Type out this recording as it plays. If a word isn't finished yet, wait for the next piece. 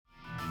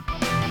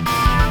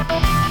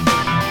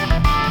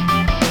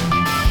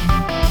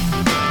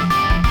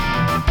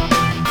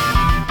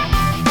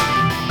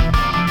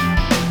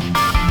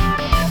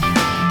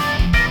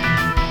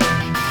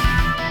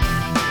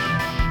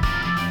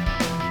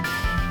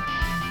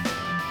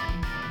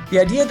The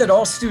idea that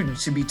all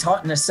students should be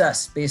taught and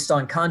assessed based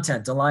on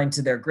content aligned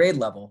to their grade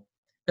level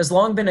has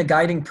long been a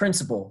guiding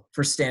principle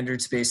for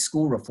standards-based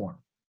school reform.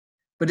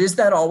 But is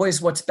that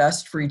always what's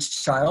best for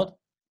each child?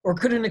 Or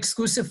could an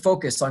exclusive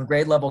focus on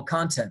grade level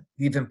content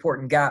leave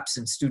important gaps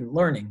in student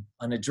learning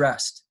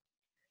unaddressed?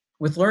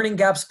 With learning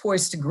gaps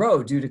poised to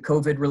grow due to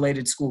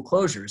COVID-related school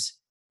closures,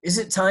 is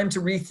it time to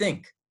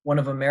rethink one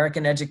of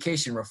American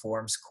education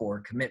reform's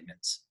core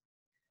commitments?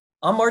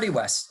 I'm Marty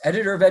West,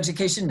 editor of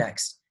Education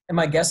Next, and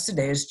my guest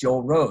today is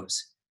Joel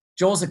Rose.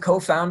 Joel's a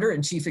co-founder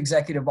and chief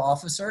executive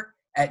officer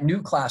at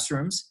New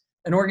Classrooms,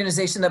 an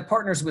organization that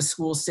partners with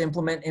schools to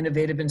implement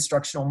innovative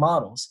instructional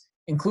models,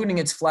 including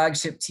its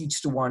flagship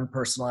Teach to One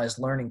personalized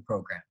learning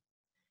program.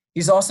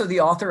 He's also the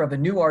author of a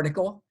new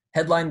article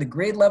headlined The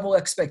Grade Level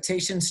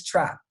Expectations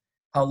Trap: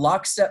 How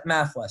Lockstep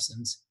Math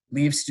Lessons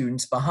Leave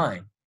Students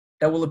Behind,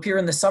 that will appear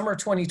in the summer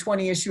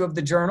 2020 issue of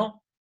the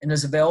journal and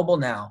is available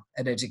now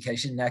at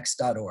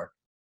educationnext.org.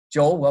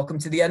 Joel, welcome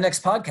to the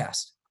EdNext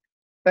podcast.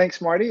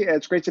 Thanks, Marty.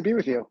 It's great to be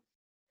with you.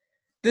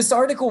 This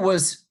article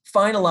was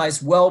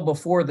finalized well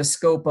before the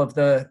scope of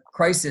the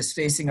crisis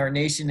facing our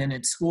nation and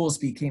its schools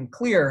became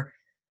clear.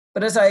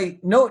 But as I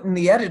note in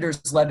the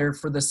editor's letter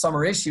for the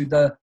summer issue,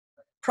 the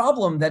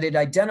problem that it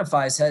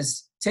identifies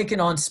has taken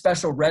on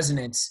special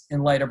resonance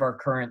in light of our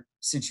current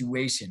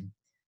situation.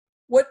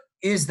 What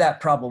is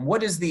that problem?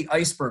 What is the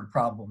iceberg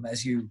problem,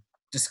 as you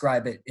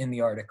describe it in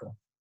the article?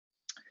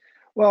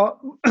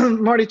 Well,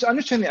 Marty, to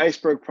understand the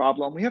iceberg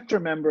problem, we have to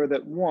remember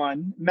that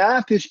one,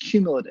 math is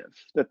cumulative,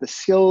 that the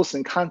skills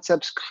and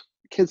concepts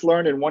kids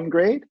learn in one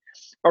grade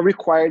are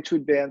required to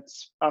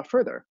advance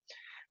further.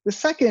 The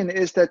second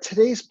is that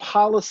today's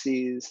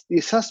policies, the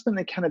assessment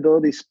and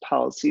accountability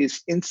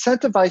policies,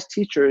 incentivize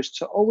teachers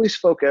to always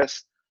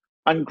focus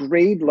on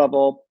grade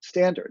level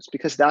standards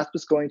because that's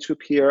what's going to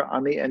appear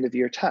on the end of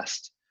year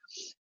test.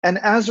 And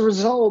as a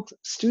result,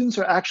 students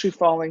are actually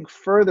falling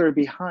further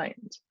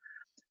behind.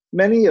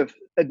 Many of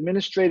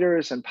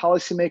administrators and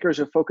policymakers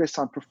are focused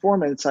on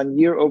performance on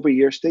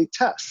year-over-year state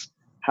tests.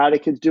 How do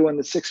kids do on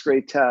the 6th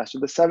grade test or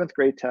the 7th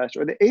grade test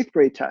or the 8th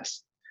grade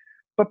test?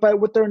 But by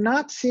what they're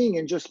not seeing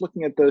in just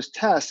looking at those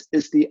tests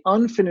is the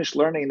unfinished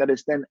learning that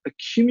is then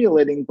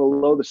accumulating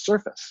below the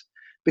surface.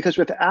 Because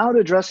without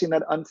addressing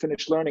that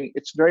unfinished learning,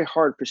 it's very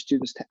hard for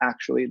students to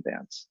actually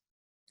advance.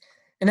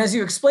 And as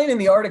you explain in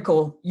the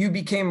article, you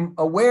became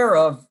aware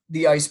of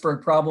the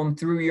iceberg problem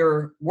through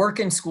your work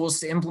in schools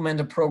to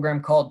implement a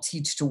program called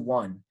Teach to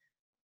One.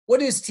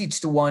 What is Teach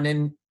to One,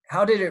 and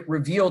how did it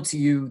reveal to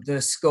you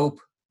the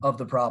scope of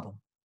the problem?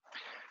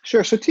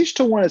 Sure. So Teach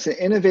to One is an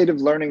innovative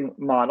learning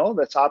model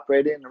that's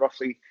operating in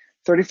roughly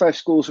 35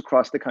 schools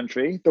across the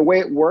country. The way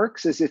it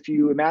works is if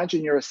you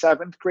imagine you're a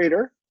 7th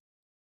grader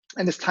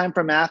and it's time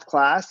for math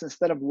class,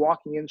 instead of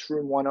walking into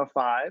room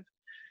 105,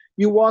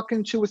 you walk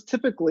into what's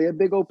typically a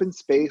big open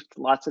space with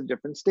lots of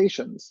different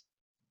stations.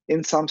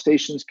 In some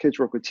stations, kids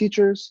work with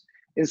teachers.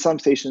 In some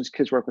stations,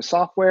 kids work with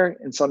software.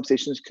 In some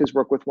stations, kids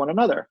work with one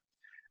another.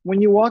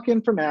 When you walk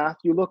in for math,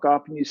 you look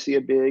up and you see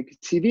a big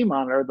TV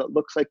monitor that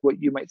looks like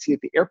what you might see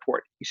at the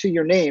airport. You see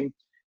your name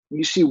and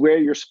you see where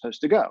you're supposed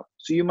to go.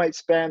 So you might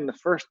spend the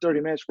first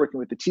 30 minutes working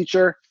with the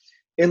teacher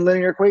in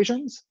linear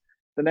equations,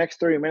 the next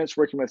 30 minutes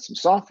working with some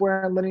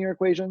software in linear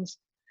equations,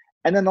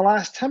 and then the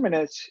last 10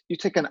 minutes, you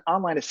take an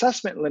online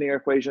assessment in linear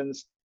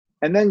equations,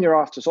 and then you're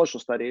off to social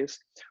studies.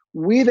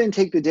 We then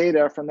take the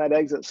data from that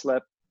exit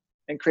slip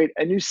and create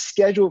a new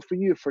schedule for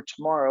you for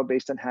tomorrow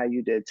based on how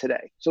you did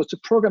today. So it's a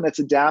program that's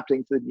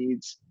adapting to the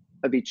needs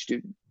of each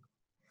student.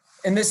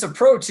 And this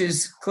approach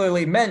is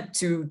clearly meant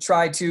to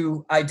try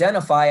to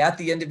identify at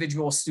the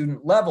individual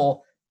student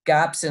level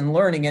gaps in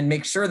learning and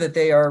make sure that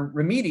they are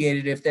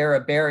remediated if they're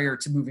a barrier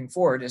to moving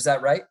forward. Is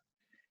that right?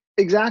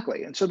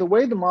 Exactly. And so the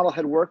way the model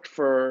had worked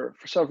for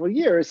several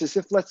years is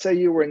if, let's say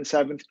you were in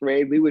 7th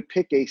grade, we would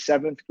pick a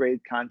 7th grade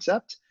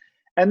concept,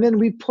 and then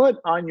we put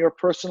on your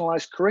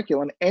personalized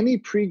curriculum any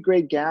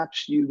pre-grade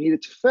gaps you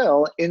needed to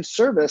fill in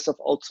service of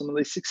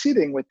ultimately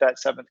succeeding with that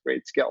 7th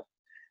grade skill.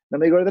 Then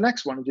they go to the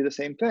next one and do the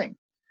same thing.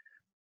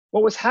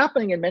 What was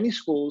happening in many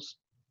schools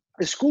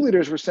is school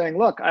leaders were saying,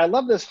 look, I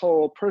love this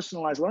whole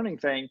personalized learning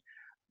thing,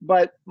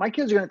 but my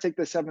kids are going to take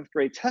the 7th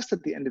grade test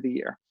at the end of the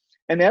year.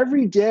 And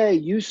every day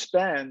you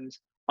spend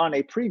on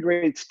a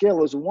pre-grade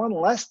skill is one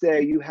less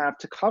day you have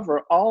to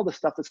cover all the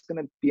stuff that's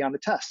going to be on the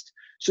test.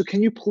 So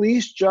can you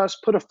please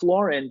just put a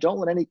floor in? Don't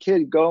let any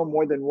kid go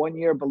more than 1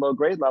 year below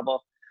grade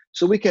level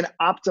so we can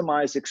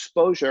optimize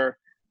exposure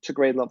to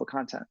grade level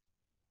content.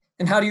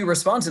 And how do you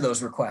respond to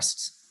those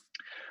requests?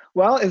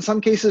 Well, in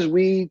some cases,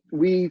 we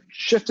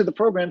shifted the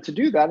program to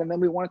do that, and then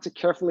we wanted to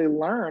carefully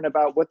learn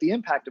about what the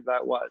impact of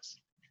that was.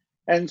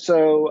 And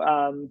so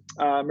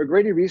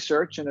McGrady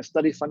Research, in a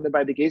study funded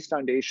by the Gates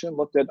Foundation,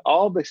 looked at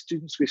all the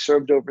students we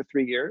served over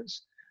 3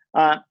 years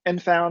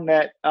and found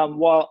that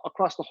while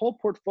across the whole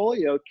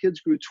portfolio, kids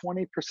grew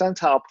 20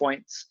 percentile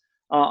points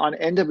on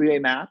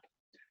NWA MAP,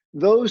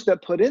 those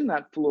that put in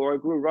that floor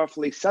grew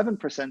roughly 7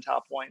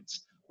 percentile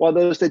points, while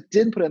those that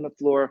didn't put in the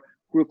floor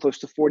grew close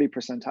to 40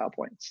 percentile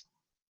points.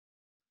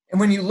 And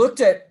when you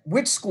looked at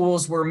which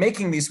schools were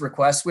making these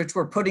requests, which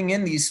were putting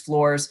in these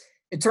floors,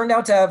 it turned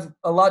out to have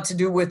a lot to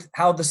do with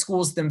how the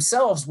schools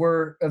themselves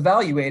were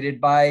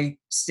evaluated by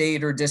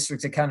state or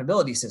district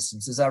accountability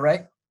systems. Is that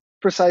right?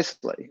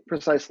 Precisely,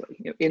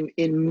 precisely.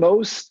 In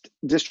most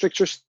districts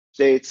or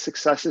states,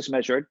 success is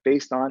measured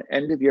based on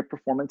end of year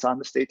performance on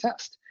the state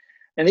test.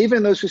 And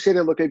even those who say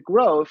they look at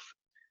growth,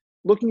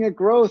 looking at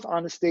growth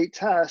on a state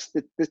test,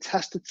 the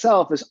test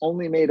itself is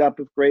only made up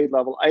of grade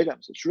level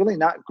items. It's really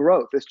not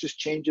growth, it's just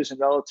changes in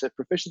relative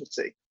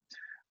proficiency.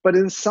 But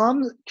in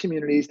some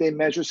communities, they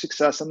measure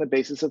success on the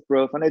basis of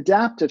growth on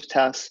adaptive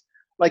tests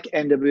like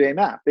NWA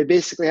MAP. They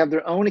basically have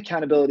their own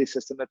accountability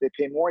system that they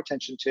pay more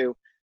attention to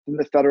than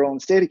the federal and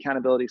state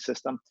accountability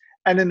system.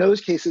 And in those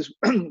cases,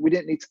 we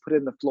didn't need to put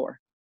in the floor.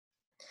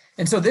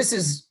 And so this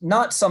is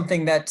not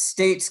something that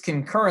states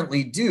can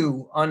currently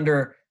do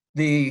under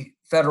the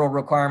federal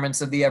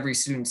requirements of the Every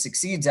Student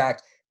Succeeds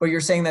Act, but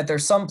you're saying that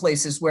there's some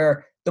places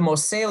where the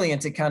most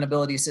salient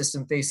accountability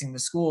system facing the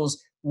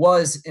schools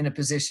was in a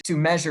position to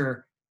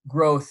measure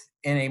growth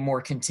in a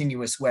more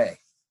continuous way.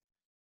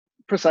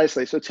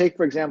 Precisely. So take,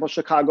 for example,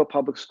 Chicago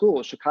Public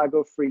Schools.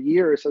 Chicago for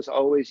years has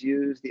always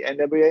used the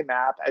NWA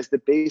MAP as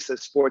the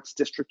basis for its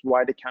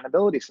district-wide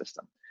accountability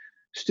system.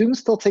 Students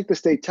still take the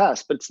state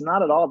test, but it's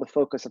not at all the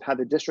focus of how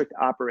the district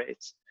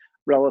operates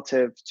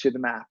relative to the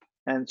MAP.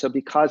 And so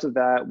because of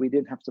that, we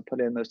didn't have to put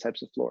in those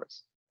types of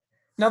floors.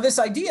 Now, this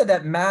idea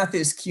that math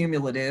is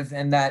cumulative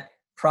and that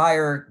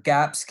prior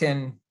gaps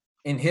can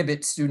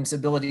inhibit students'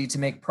 ability to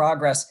make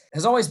progress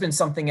has always been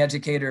something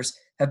educators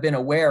have been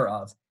aware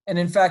of. And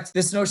in fact,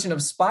 this notion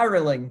of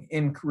spiraling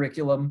in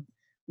curriculum,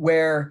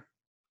 where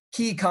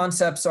key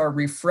concepts are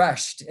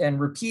refreshed and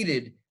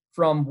repeated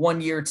from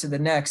one year to the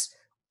next,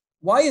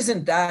 why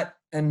isn't that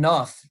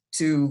enough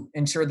to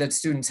ensure that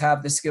students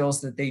have the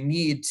skills that they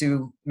need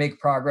to make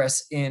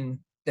progress in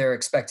their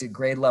expected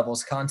grade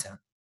levels content?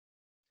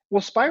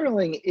 Well,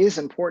 spiraling is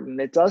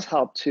important. It does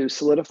help to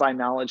solidify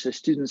knowledge that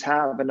students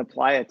have and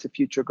apply it to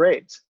future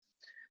grades.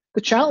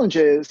 The challenge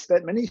is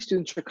that many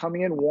students are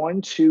coming in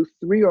 1, 2,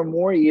 3, or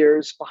more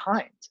years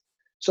behind.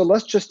 So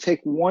let's just take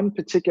one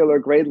particular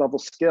grade level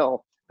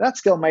skill. That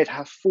skill might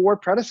have 4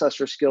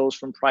 predecessor skills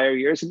from prior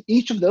years, and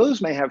each of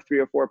those may have 3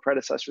 or 4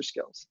 predecessor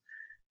skills.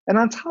 And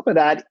on top of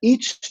that,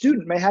 each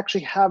student may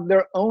actually have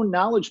their own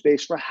knowledge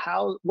base for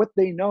what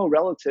they know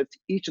relative to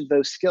each of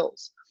those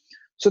skills.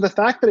 So the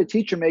fact that a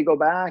teacher may go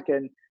back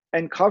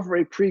and cover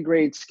a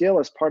pre-grade skill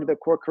as part of their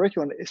core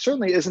curriculum, it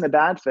certainly isn't a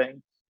bad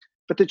thing.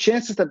 But the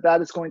chances that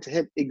that is going to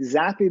hit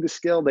exactly the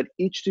skill that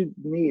each student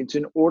needs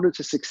in order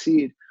to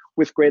succeed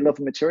with grade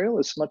level material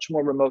is much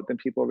more remote than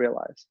people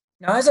realize.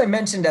 Now, as I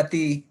mentioned at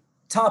the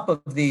top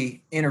of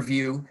the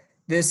interview,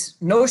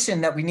 this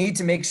notion that we need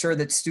to make sure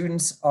that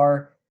students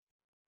are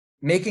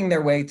making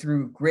their way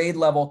through grade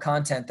level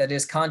content, that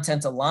is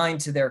content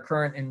aligned to their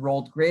current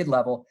enrolled grade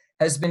level,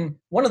 has been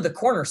one of the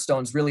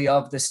cornerstones really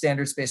of the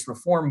standards-based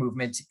reform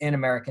movement in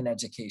American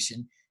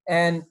education.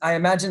 And I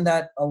imagine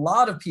that a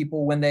lot of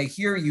people, when they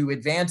hear you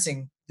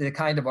advancing the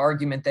kind of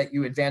argument that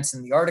you advance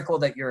in the article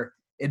that you're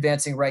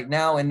advancing right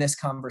now in this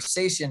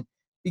conversation,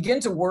 begin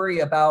to worry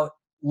about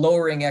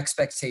lowering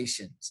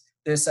expectations.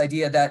 This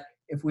idea that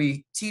if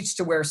we teach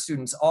to where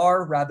students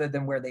are rather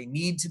than where they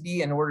need to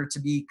be in order to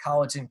be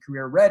college and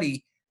career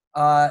ready,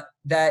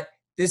 that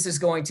this is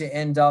going to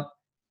end up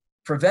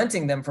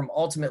preventing them from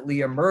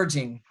ultimately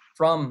emerging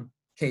from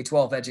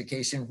K-12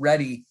 education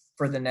ready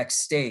for the next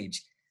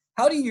stage.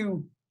 How do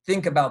you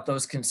think about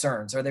those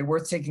concerns? Are they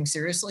worth taking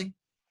seriously?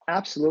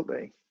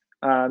 Absolutely.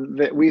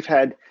 We've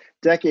had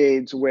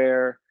decades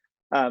where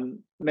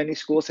many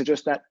schools have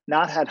just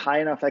not had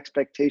high enough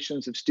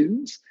expectations of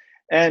students,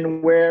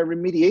 and where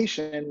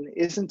remediation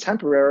isn't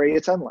temporary,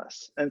 it's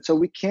endless. And so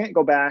we can't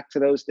go back to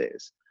those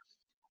days.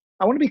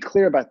 I want to be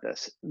clear about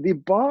this. The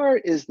bar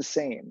is the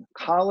same,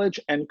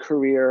 college and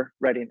career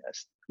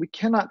readiness. We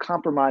cannot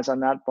compromise on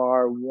that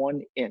bar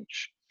 1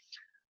 inch.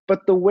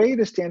 But the way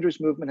the standards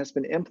movement has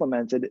been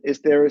implemented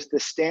is there is the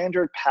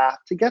standard path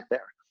to get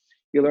there.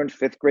 You learn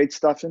 5th grade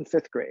stuff in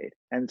 5th grade,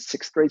 and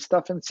 6th grade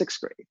stuff in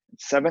 6th grade,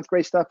 and 7th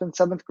grade stuff in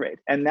 7th grade,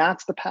 and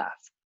that's the path.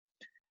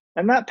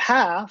 And that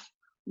path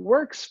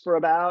works for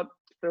about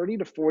 30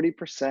 to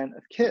 40%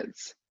 of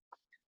kids.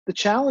 The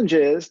challenge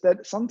is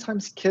that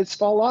sometimes kids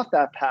fall off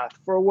that path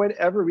for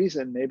whatever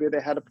reason. Maybe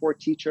they had a poor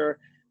teacher,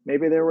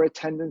 maybe there were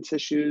attendance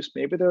issues,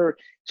 maybe there were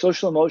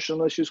social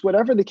emotional issues,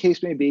 whatever the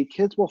case may be,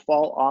 kids will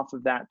fall off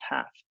of that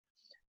path.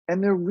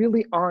 And there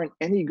really aren't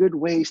any good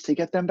ways to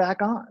get them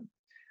back on.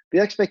 The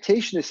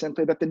expectation is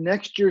simply that the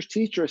next year's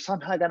teacher is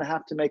somehow going to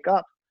have to make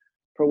up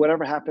for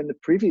whatever happened the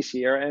previous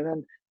year. And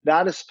then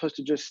that is supposed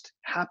to just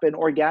happen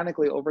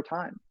organically over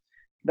time.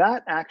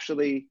 That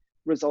actually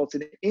results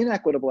in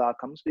inequitable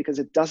outcomes because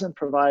it doesn't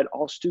provide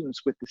all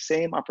students with the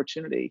same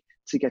opportunity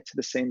to get to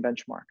the same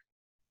benchmark.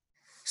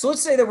 So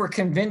let's say that we're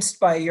convinced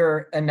by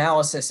your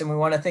analysis and we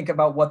want to think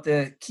about what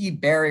the key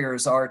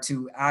barriers are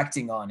to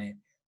acting on it.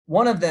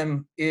 One of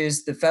them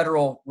is the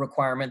federal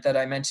requirement that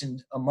I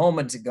mentioned a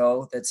moment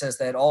ago that says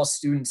that all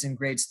students in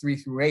grades 3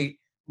 through 8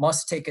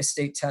 must take a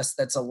state test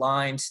that's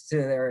aligned to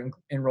their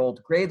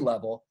enrolled grade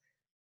level.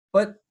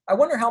 But I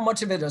wonder how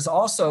much of it is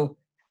also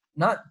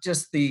not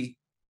just the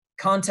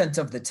content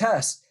of the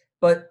test,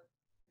 but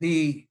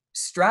the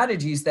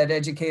strategies that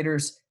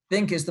educators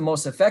think is the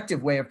most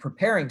effective way of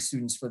preparing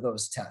students for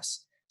those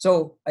tests.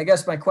 So I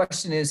guess my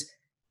question is,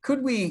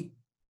 could we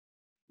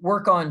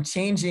work on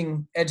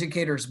changing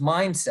educators'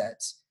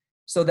 mindsets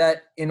so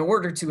that in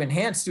order to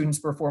enhance students'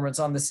 performance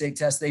on the state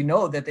test, they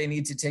know that they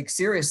need to take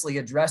seriously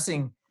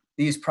addressing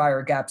these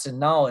prior gaps in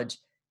knowledge?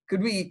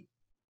 Could we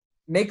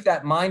make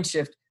that mind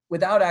shift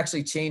without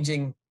actually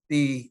changing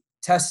the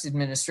test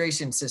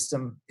administration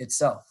system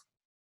itself?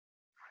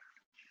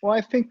 Well,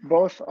 I think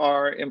both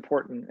are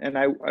important, and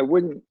I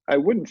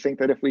wouldn't think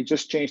that if we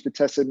just changed the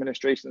test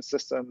administration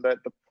system that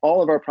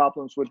all of our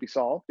problems would be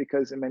solved,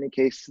 because in many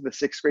cases the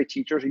sixth grade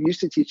teachers are used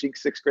to teaching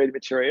sixth grade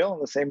material,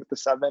 and the same with the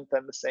seventh,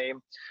 and the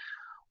same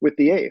with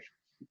the eighth.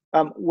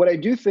 What I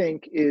do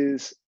think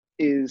is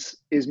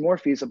more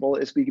feasible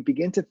is we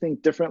begin to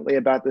think differently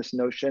about this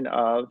notion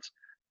of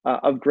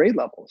grade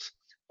levels.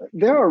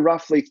 There are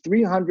roughly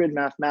 300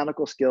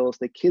 mathematical skills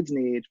that kids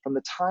need from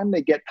the time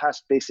they get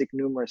past basic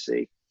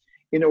numeracy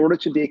in order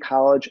to be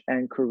college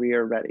and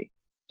career ready.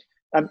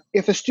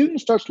 If a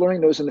student starts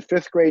learning those in the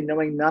fifth grade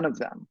knowing none of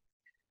them,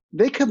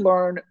 they could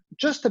learn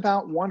just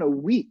about one a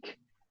week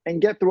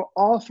and get through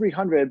all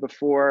 300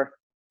 before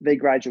they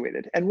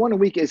graduated. And one a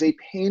week is a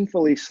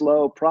painfully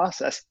slow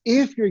process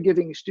if you're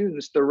giving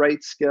students the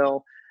right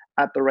skill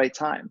at the right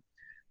time.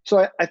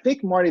 So I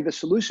think, Marty, the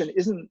solution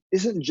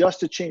isn't just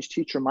to change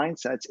teacher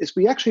mindsets. Is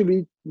we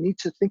actually need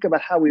to think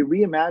about how we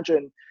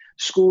reimagine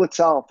school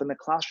itself and the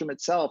classroom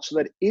itself so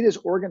that it is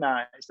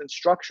organized and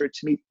structured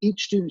to meet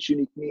each student's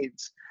unique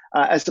needs,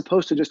 as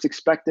opposed to just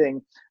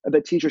expecting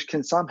that teachers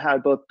can somehow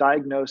both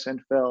diagnose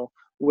and fill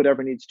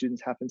whatever needs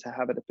students happen to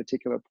have at a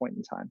particular point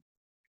in time.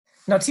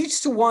 Now, Teach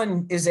to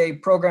One is a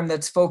program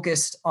that's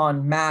focused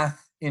on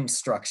math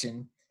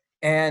instruction.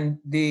 And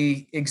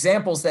the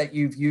examples that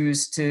you've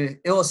used to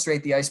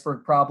illustrate the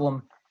iceberg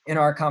problem in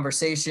our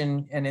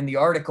conversation and in the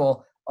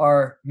article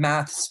are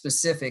math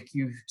specific.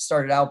 You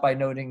started out by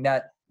noting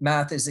that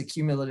math is a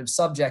cumulative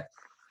subject.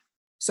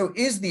 So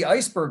is the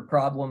iceberg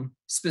problem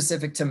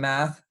specific to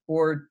math,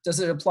 or does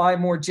it apply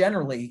more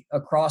generally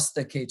across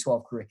the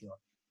K-12 curriculum?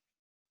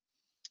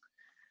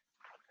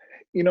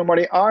 You know,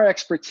 Marty, our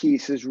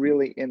expertise is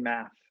really in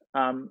math.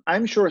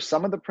 I'm sure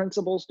some of the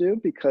principals do,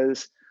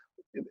 because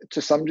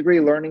to some degree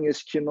learning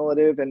is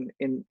cumulative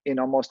in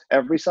almost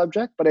every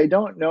subject, but I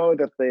don't know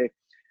that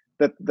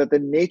the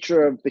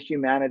nature of the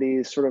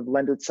humanities sort of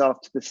lend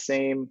itself to the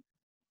same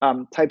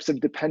types of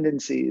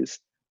dependencies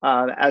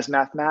as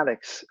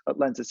mathematics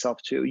lends itself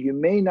to. You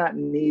may not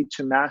need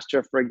to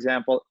master, for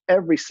example,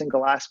 every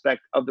single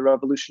aspect of the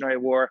Revolutionary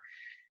War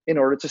in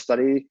order to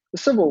study the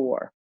Civil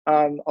War.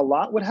 A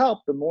lot would help,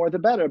 the more the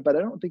better, but I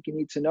don't think you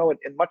need to know it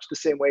in much the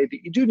same way that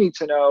you do need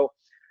to know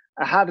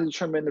how to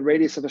determine the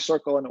radius of a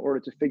circle in order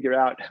to figure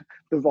out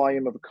the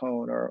volume of a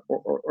cone,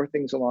 or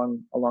things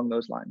along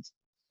those lines.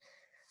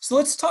 So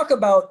let's talk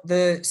about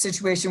the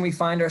situation we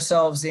find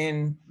ourselves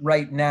in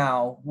right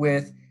now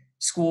with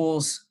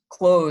schools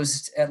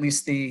closed, at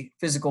least the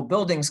physical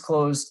buildings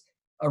closed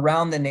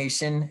around the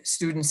nation,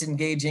 students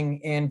engaging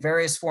in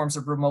various forms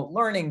of remote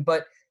learning,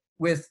 but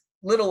with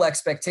little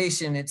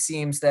expectation, it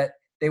seems, that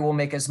they will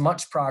make as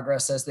much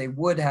progress as they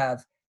would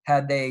have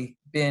had they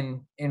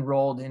been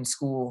enrolled in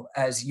school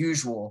as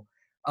usual.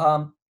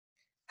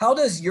 How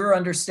does your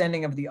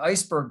understanding of the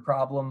iceberg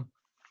problem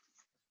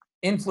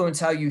influence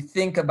how you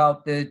think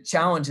about the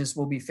challenges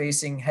we'll be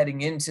facing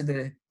heading into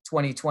the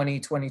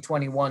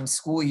 2020-2021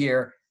 school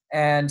year,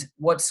 and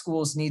what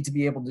schools need to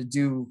be able to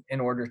do in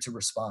order to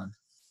respond?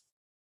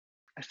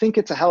 I think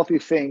it's a healthy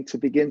thing to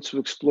begin to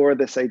explore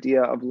this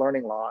idea of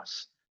learning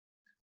loss,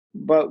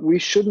 but we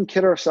shouldn't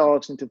kid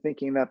ourselves into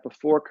thinking that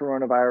before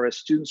coronavirus,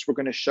 students were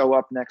going to show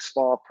up next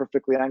fall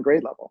perfectly on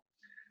grade level.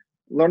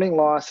 Learning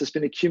loss has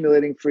been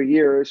accumulating for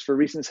years for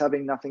reasons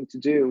having nothing to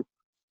do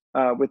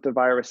with the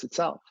virus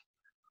itself.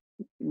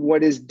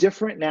 What is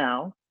different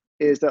now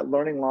is that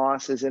learning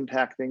loss is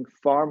impacting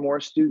far more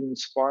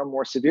students far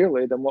more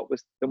severely than what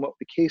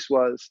the case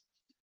was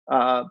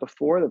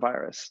before the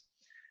virus.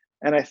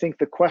 And I think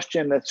the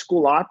question that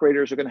school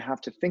operators are going to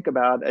have to think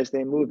about as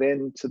they move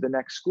into the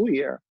next school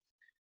year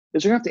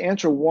is they're going to have to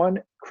answer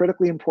one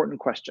critically important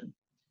question.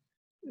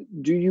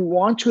 Do you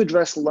want to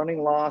address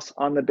learning loss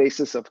on the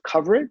basis of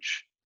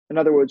coverage? In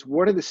other words,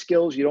 what are the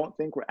skills you don't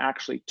think were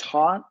actually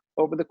taught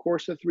over the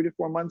course of 3 to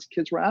 4 months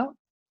kids were out?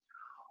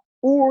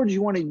 Or do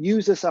you want to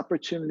use this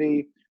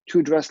opportunity to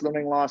address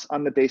learning loss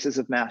on the basis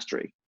of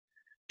mastery,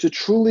 to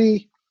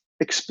truly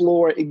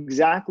explore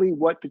exactly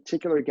what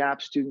particular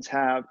gaps students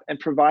have and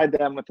provide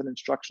them with an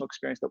instructional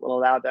experience that will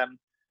allow them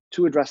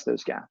to address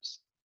those gaps?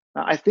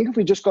 I think if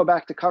we just go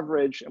back to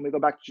coverage and we go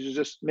back to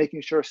just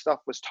making sure stuff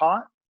was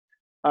taught,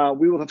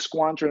 we will have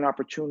squandered an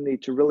opportunity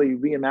to really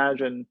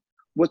reimagine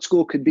what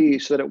school could be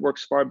so that it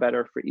works far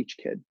better for each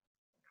kid.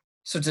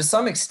 So to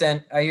some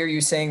extent, I hear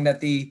you saying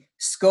that the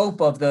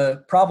scope of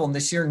the problem, the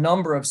sheer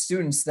number of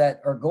students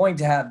that are going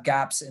to have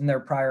gaps in their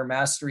prior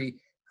mastery,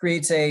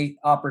 creates a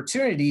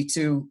opportunity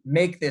to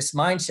make this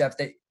mind shift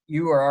that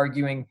you are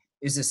arguing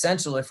is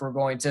essential if we're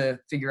going to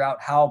figure out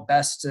how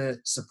best to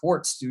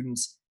support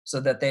students so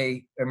that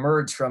they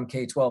emerge from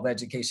K-12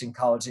 education,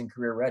 college, and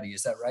career ready.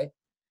 Is that right?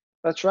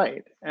 That's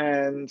right.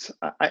 And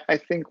I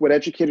think what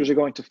educators are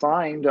going to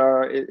find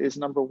is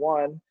number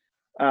one,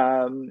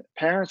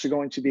 parents are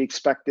going to be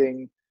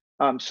expecting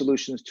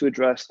solutions to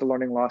address the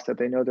learning loss that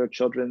they know their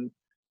children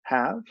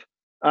have.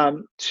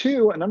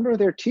 Two, a number of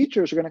their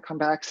teachers are going to come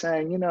back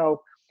saying,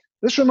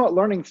 this remote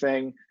learning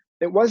thing,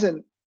 it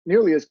wasn't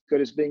nearly as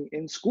good as being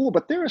in school,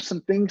 but there are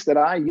some things that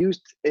I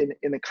used in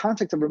the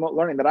context of remote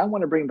learning that I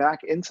want to bring back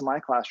into my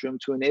classroom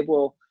to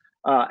enable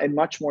a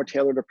much more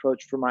tailored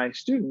approach for my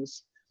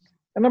students.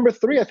 And number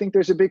three, I think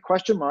there's a big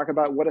question mark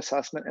about what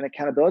assessment and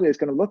accountability is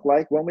going to look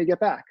like when we get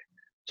back.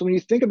 So when you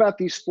think about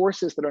these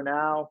forces that are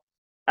now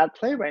at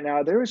play right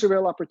now, there is a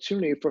real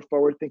opportunity for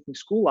forward-thinking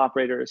school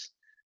operators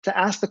to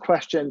ask the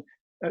question,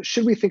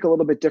 should we think a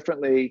little bit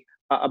differently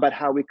about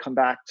how we come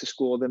back to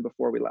school than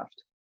before we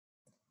left?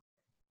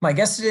 My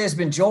guest today has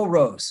been Joel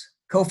Rose,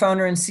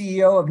 co-founder and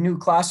CEO of New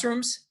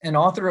Classrooms and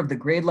author of The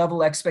Grade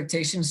Level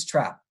Expectations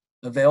Trap,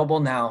 available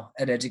now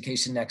at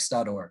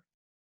educationnext.org.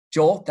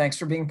 Joel, thanks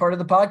for being part of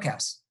the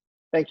podcast.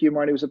 Thank you,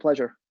 Marty. It was a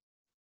pleasure.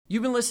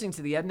 You've been listening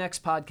to the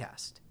EdNext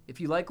podcast. If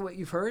you like what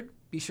you've heard,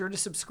 be sure to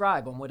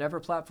subscribe on whatever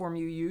platform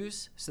you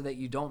use so that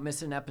you don't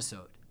miss an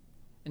episode.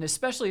 And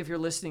especially if you're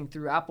listening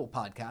through Apple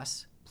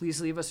Podcasts, please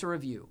leave us a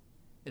review.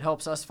 It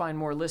helps us find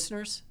more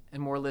listeners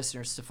and more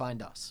listeners to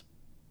find us.